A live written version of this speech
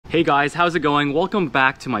Hey guys, how's it going? Welcome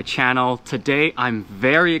back to my channel. Today I'm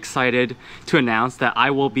very excited to announce that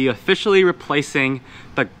I will be officially replacing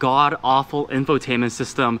the god-awful infotainment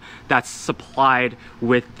system that's supplied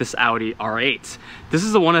with this Audi R8. This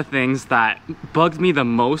is one of the things that bugged me the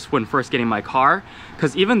most when first getting my car,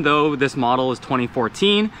 because even though this model is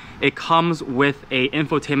 2014, it comes with an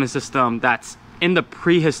infotainment system that's in the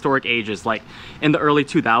prehistoric ages, like in the early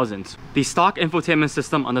 2000s. The stock infotainment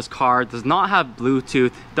system on this car does not have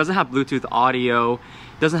Bluetooth, doesn't have Bluetooth audio,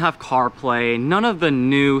 doesn't have CarPlay, none of the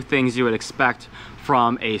new things you would expect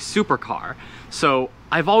from a supercar. So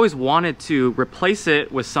I've always wanted to replace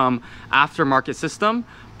it with some aftermarket system,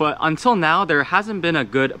 but until now there hasn't been a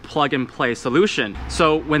good plug-and-play solution.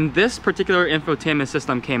 So when this particular infotainment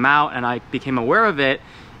system came out and I became aware of it,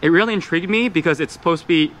 it really intrigued me because it's supposed to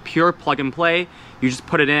be pure plug and play. You just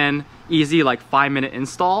put it in, easy, like 5-minute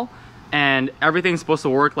install, and everything's supposed to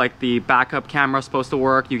work. Like the backup camera's supposed to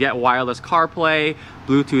work. You get wireless CarPlay,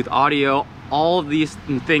 Bluetooth audio, all of these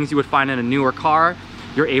things you would find in a newer car,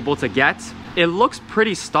 you're able to get. It looks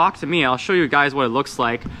pretty stock to me. I'll show you guys what it looks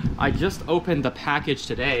like. I just opened the package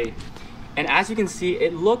today, and as you can see,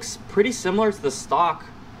 it looks pretty similar to the stock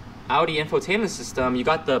Audi infotainment system. You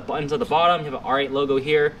got the buttons at the bottom, you have an R8 logo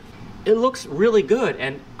here. It looks really good,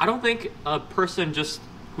 and I don't think a person just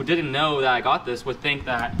who didn't know that I got this would think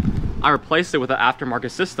that I replaced it with an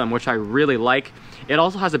aftermarket system, which I really like. It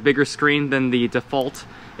also has a bigger screen than the default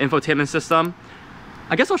infotainment system.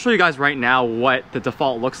 I guess I'll show you guys right now what the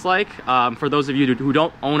default looks like. For those of you who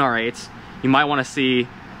don't own R8s, you might want to see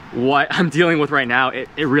what I'm dealing with right now. It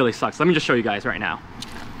really sucks. Let me just show you guys right now.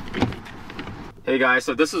 Hey guys,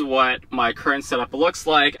 so this is what my current setup looks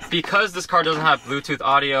like. Because this car doesn't have Bluetooth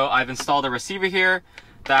audio, I've installed a receiver here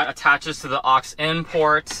that attaches to the aux-in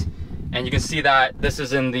port, and you can see that this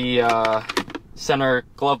is in the center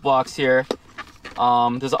glove box here.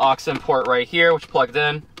 There's an aux-in port right here which plugged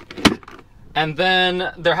in, and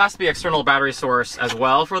then there has to be external battery source as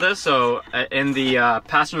well for this. So in the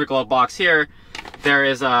passenger glove box here, there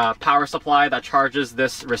is a power supply that charges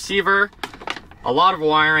this receiver. A lot of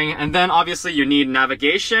wiring, and then obviously you need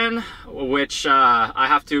navigation, which I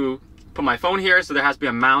have to put my phone here, so there has to be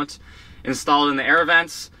a mount installed in the air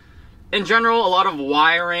vents. In general, a lot of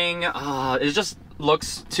wiring. It just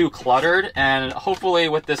looks too cluttered, and hopefully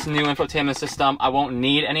with this new infotainment system I won't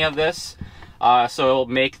need any of this, so it'll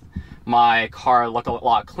make my car look a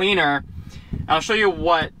lot cleaner. And I'll show you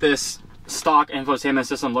what this stock infotainment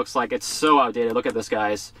system looks like. It's so outdated. Look at this,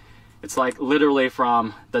 guys. It's like literally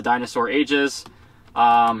from the dinosaur ages.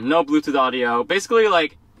 No Bluetooth audio. Basically,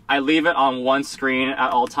 like, I leave it on one screen at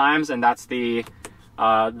all times, and that's the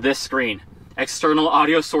this screen. External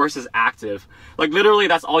audio source is active. Like literally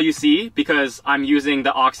that's all you see because I'm using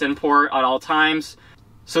the aux-in port at all times.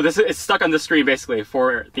 So it's stuck on this screen basically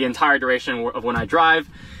for the entire duration of when I drive.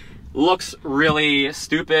 Looks really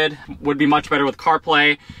stupid. Would be much better with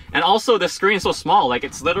CarPlay. And also the screen is so small. Like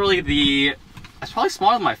it's literally it's probably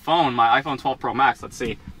smaller than my phone, my iPhone 12 Pro Max. Let's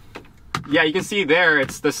see. Yeah, you can see there,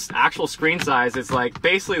 it's this actual screen size. It's like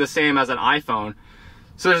basically the same as an iPhone.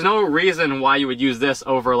 So there's no reason why you would use this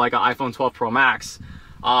over like an iPhone 12 Pro Max.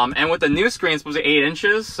 And with the new screen, it's supposed to be 8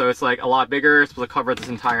 inches. So it's like a lot bigger. It's supposed to cover this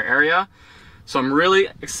entire area. So I'm really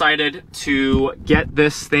excited to get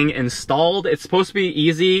this thing installed. It's supposed to be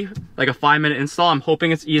easy, like a 5-minute install. I'm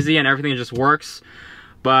hoping it's easy and everything just works.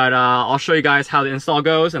 But I'll show you guys how the install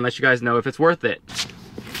goes and let you guys know if it's worth it.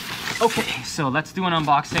 Okay, so let's do an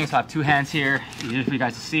unboxing. So I have two hands here, easier for you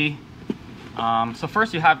guys to see. So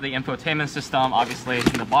first you have the infotainment system, obviously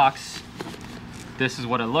it's in the box. This is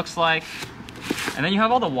what it looks like. And then you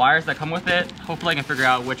have all the wires that come with it. Hopefully I can figure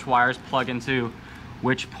out which wires plug into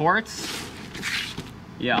which ports.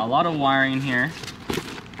 Yeah, a lot of wiring in here.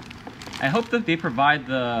 I hope that they provide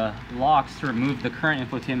the locks to remove the current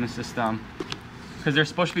infotainment system, because there's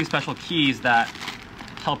supposed to be special keys that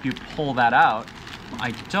help you pull that out.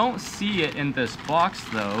 I don't see it in this box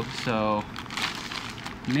though, so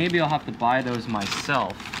maybe I'll have to buy those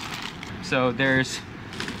myself. So there's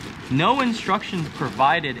no instructions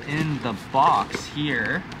provided in the box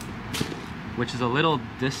here, which is a little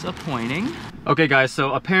disappointing. Okay guys,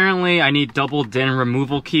 so apparently I need double DIN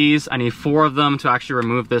removal keys. I need 4 of them to actually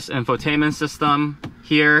remove this infotainment system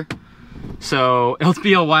here. So it'll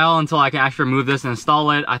be a while until I can actually remove this and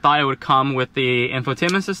install it. I thought it would come with the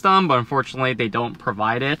infotainment system, but unfortunately they don't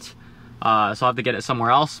provide it. So I'll have to get it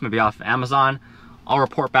somewhere else, maybe off Amazon. I'll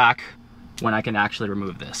report back when I can actually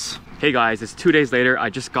remove this. Hey guys, it's 2 days later.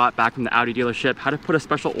 I just got back from the Audi dealership. Had to put a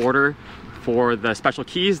special order for the special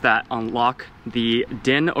keys that unlock the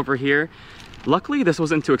DIN over here. Luckily this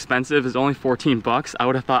wasn't too expensive. It's only 14 bucks. I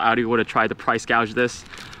would have thought Audi would have tried to price gouge this,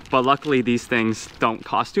 but luckily these things don't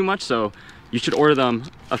cost too much, so you should order them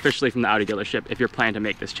officially from the Audi dealership if you're planning to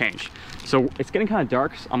make this change. So it's getting kind of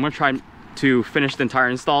dark, so I'm gonna try to finish the entire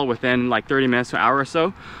install within like 30 minutes to an hour or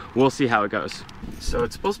so. We'll see how it goes. So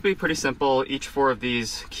it's supposed to be pretty simple. Each 4 of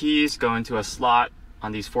these keys go into a slot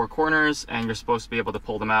on these 4 corners, and you're supposed to be able to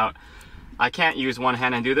pull them out. I can't use one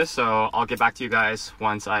hand and do this, so I'll get back to you guys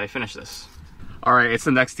once I finish this. All right, it's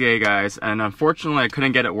the next day, guys, and unfortunately I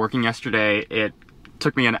couldn't get it working yesterday. It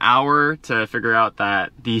took me an hour to figure out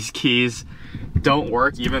that these keys don't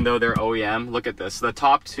work even though they're OEM. Look at this. The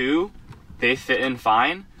top 2, they fit in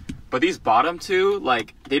fine, but these bottom 2,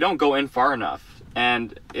 like, they don't go in far enough.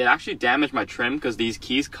 And it actually damaged my trim because these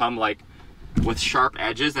keys come like with sharp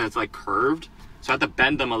edges and it's like curved. So I have to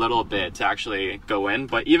bend them a little bit to actually go in.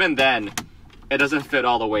 But even then, it doesn't fit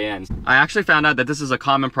all the way in. I actually found out that this is a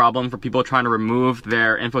common problem for people trying to remove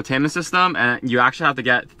their infotainment system, and you actually have to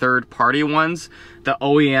get third-party ones. The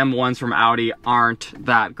OEM ones from Audi aren't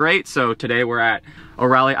that great, so today we're at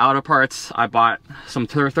O'Reilly Auto Parts. I bought some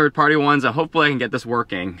third-party ones, and hopefully I can get this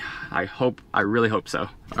working. I really hope so.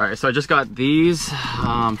 All right, so I just got these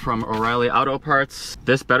from O'Reilly Auto Parts.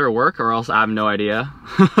 This better work or else I have no idea.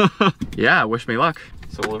 Yeah, wish me luck.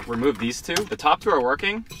 So we'll remove these 2. The top 2 are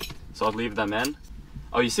working, so I'll leave them in.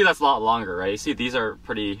 Oh, you see that's a lot longer, right? You see these are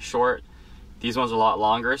pretty short. These ones are a lot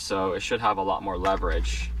longer, so it should have a lot more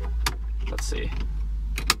leverage. Let's see.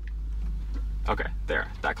 Okay, there,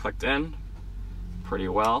 that clicked in pretty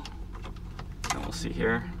well. And we'll see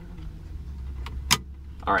here.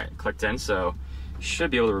 All right, clicked in, so you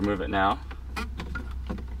should be able to remove it now.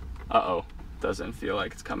 Uh-oh, doesn't feel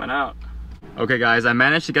like it's coming out. Okay guys, I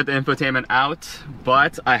managed to get the infotainment out,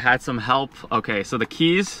 but I had some help. Okay, so the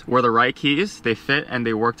keys were the right keys. They fit and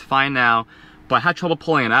they worked fine now, but I had trouble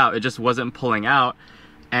pulling it out. It just wasn't pulling out.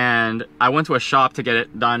 And I went to a shop to get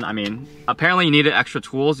it done. I mean, apparently you needed extra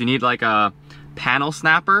tools. You need like a panel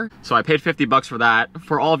snapper. So I paid 50 bucks for that.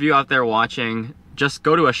 For all of you out there watching, just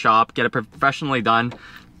go to a shop, get it professionally done.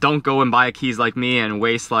 Don't go and buy keys like me and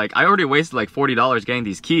waste like, I already wasted like $40 getting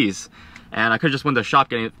these keys. And I could just went to the shop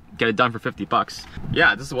get it done for 50 bucks.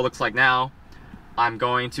 Yeah, this is what it looks like now. I'm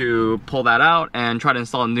going to pull that out and try to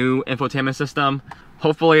install a new infotainment system.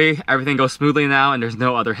 Hopefully everything goes smoothly now and there's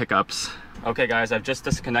no other hiccups. Okay guys, I've just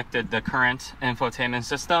disconnected the current infotainment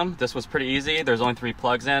system. This was pretty easy. There's only 3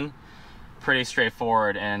 plugs in. Pretty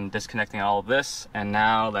straightforward in disconnecting all of this. And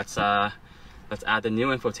now let's add the new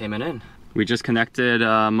infotainment in. We just connected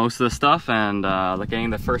most of the stuff and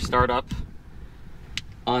getting the first startup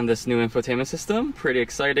on this new infotainment system. Pretty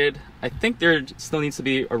excited. I think there still needs to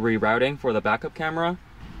be a rerouting for the backup camera.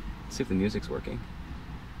 Let's see if the music's working.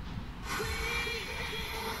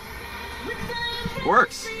 It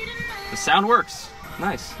works. The sound works.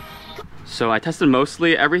 Nice. So I tested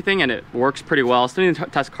mostly everything and it works pretty well. Still need to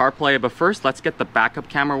test CarPlay, but first let's get the backup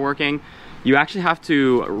camera working. You actually have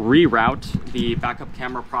to reroute the backup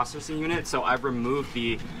camera processing unit. So I've removed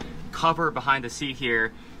the cover behind the seat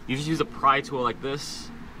here. You just use a pry tool like this.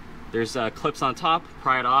 There's clips on top,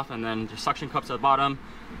 pry it off, and then there's suction cups at the bottom,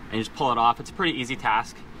 and you just pull it off. It's a pretty easy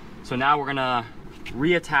task. So now we're gonna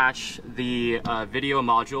reattach the video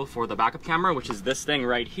module for the backup camera, which is this thing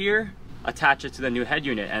right here. Attach it to the new head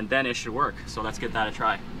unit, and then it should work. So let's get that a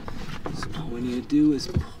try. So all we need to do is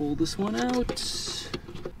pull this one out.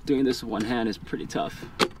 Doing this with one hand is pretty tough.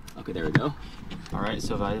 Okay, there we go. All right,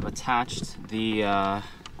 so I've attached the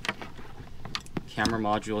camera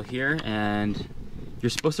module here, and you're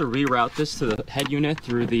supposed to reroute this to the head unit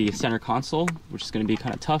through the center console, which is going to be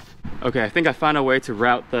kind of tough. Okay, I think I found a way to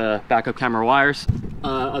route the backup camera wires.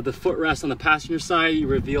 Of the footrest on the passenger side, you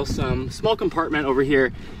reveal some small compartment over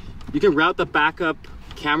here. You can route the backup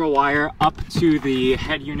camera wire up to the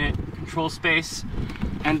head unit control space,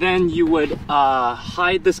 and then you would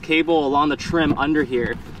hide this cable along the trim under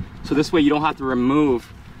here. So this way you don't have to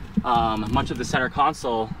remove much of the center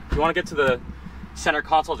console. If you want to get to the center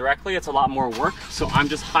console directly, it's a lot more work, so I'm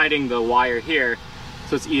just hiding the wire here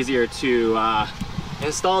so it's easier to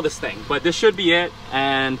install this thing. But this should be it,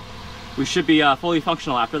 and we should be fully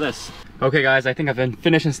functional after this. Okay guys, I think I've been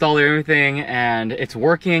finished installing everything and it's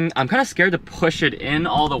working. I'm kind of scared to push it in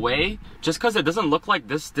all the way just because it doesn't look like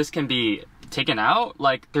this can be taken out.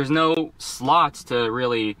 Like there's no slots to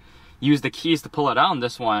really use the keys to pull it out on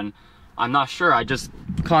this one. I'm not sure. I just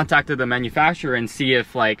contacted the manufacturer and see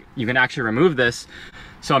if like you can actually remove this.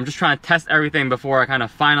 So I'm just trying to test everything before I kind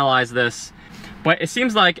of finalize this. But it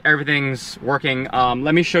seems like everything's working.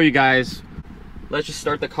 Let me show you guys. Let's just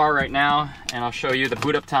start the car right now and I'll show you the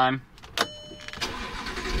boot up time.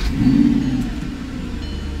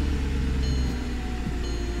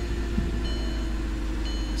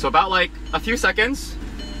 So about like a few seconds,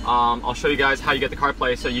 I'll show you guys how you get the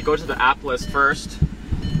CarPlay. So you go to the app list first,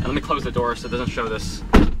 and let me close the door so it doesn't show this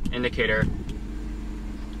indicator.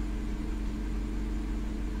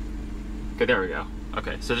 Okay, there we go.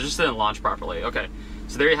 Okay, so it just didn't launch properly. Okay,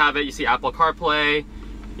 so there you have it. You see Apple CarPlay,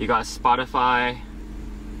 you got Spotify.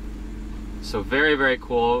 So very, very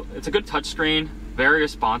cool. It's a good touchscreen, very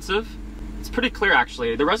responsive. It's pretty clear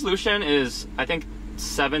actually. The resolution is, I think,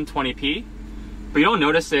 720p, but you don't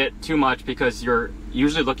notice it too much because you're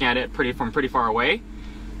usually looking at it from pretty far away.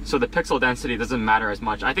 So the pixel density doesn't matter as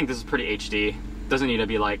much. I think this is pretty HD. Doesn't need to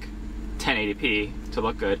be like 1080p to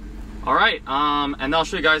look good. All right, and then I'll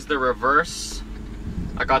show you guys the reverse.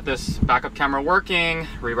 I got this backup camera working,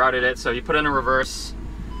 rerouted it. So you put it in a reverse,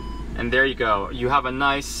 and there you go. You have a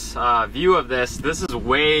nice view of this. This is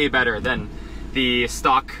way better than the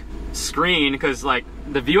stock screen, because like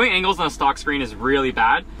the viewing angles on a stock screen is really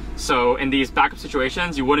bad. So in these backup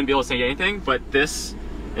situations, you wouldn't be able to see anything, but this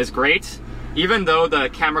is great. Even though the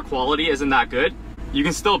camera quality isn't that good, you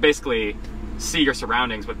can still basically see your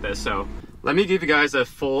surroundings with this. So let me give you guys a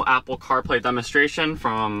full Apple CarPlay demonstration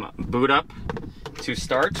from boot up to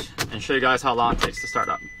start and show you guys how long it takes to start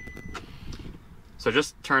up. So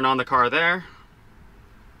just turn on the car there.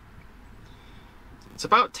 It's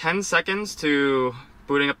about 10 seconds to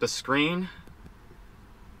booting up the screen.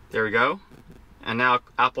 There we go. And now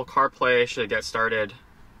Apple CarPlay should get started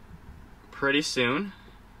pretty soon.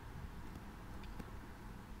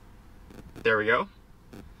 There we go.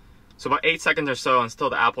 So about 8 seconds or so until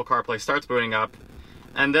the Apple CarPlay starts booting up.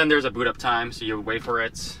 And then there's a boot up time, so you wait for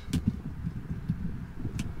it.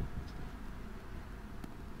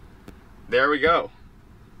 There we go.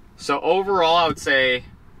 So overall, I would say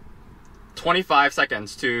 25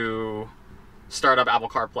 seconds to start up Apple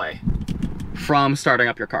CarPlay from starting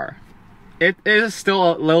up your car. It is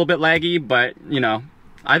still a little bit laggy, but you know,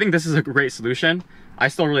 I think this is a great solution. I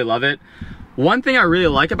still really love it. One thing I really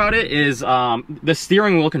like about it is the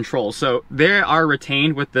steering wheel controls. So they are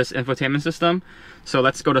retained with this infotainment system. So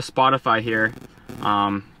let's go to Spotify here,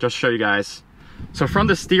 just show you guys. So from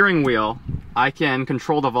the steering wheel, I can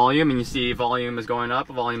control the volume, and you see volume is going up,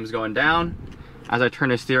 volume is going down as I turn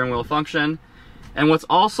the steering wheel function. And what's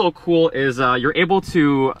also cool is you're able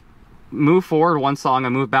to move forward one song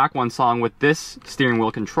and move back one song with this steering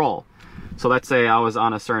wheel control. So let's say I was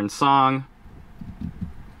on a certain song.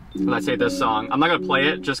 Let's say this song. I'm not gonna play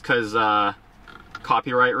it just because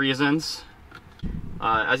copyright reasons.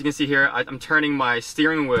 As you can see here, I'm turning my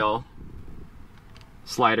steering wheel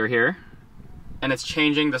slider here, and it's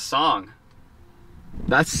changing the song.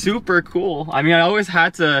 That's super cool. I mean, I always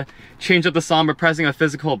had to change up the song by pressing a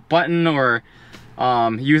physical button or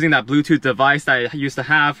using that Bluetooth device that I used to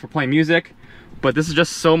have for playing music, but this is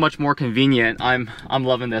just so much more convenient. I'm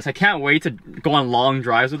loving this. I can't wait to go on long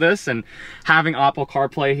drives with this, and having Apple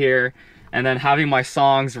CarPlay here, and then having my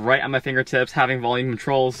songs right at my fingertips, having volume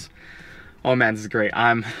controls. Oh man, this is great.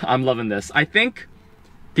 I'm loving this. I think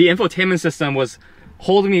the infotainment system was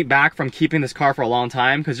holding me back from keeping this car for a long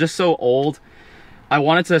time because it's just so old. I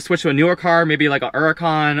wanted to switch to a newer car, maybe like an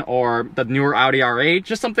Huracan or the newer Audi R8,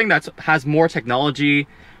 just something that has more technology,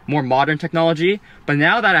 more modern technology. But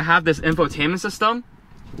now that I have this infotainment system,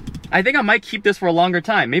 I think I might keep this for a longer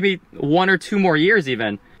time, maybe 1 or 2 more years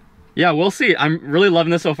even. Yeah, we'll see. I'm really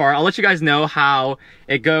loving this so far. I'll let you guys know how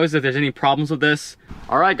it goes, if there's any problems with this.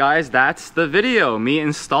 All right guys, that's the video, me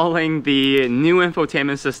installing the new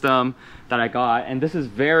infotainment system that I got. And this is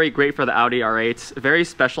very great for the Audi R8, very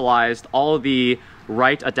specialized. All of the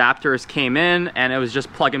right adapters came in, and it was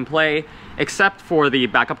just plug and play, except for the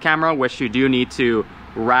backup camera, which you do need to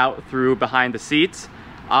route through behind the seats.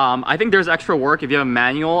 I think there's extra work if you have a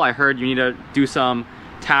manual. I heard you need to do some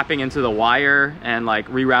tapping into the wire and like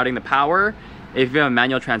rerouting the power if you have a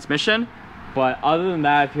manual transmission. But other than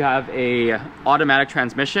that, if you have a automatic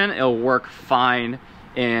transmission, it'll work fine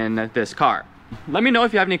in this car. Let me know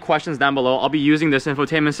if you have any questions down below. I'll be using this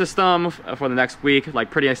infotainment system for the next week,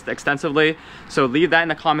 like pretty extensively. So leave that in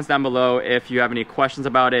the comments down below if you have any questions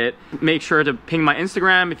about it. Make sure to ping my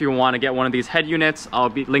Instagram if you want to get one of these head units. I'll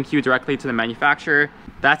link you directly to the manufacturer.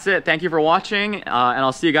 That's it. Thank you for watching, and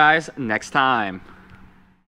I'll see you guys next time.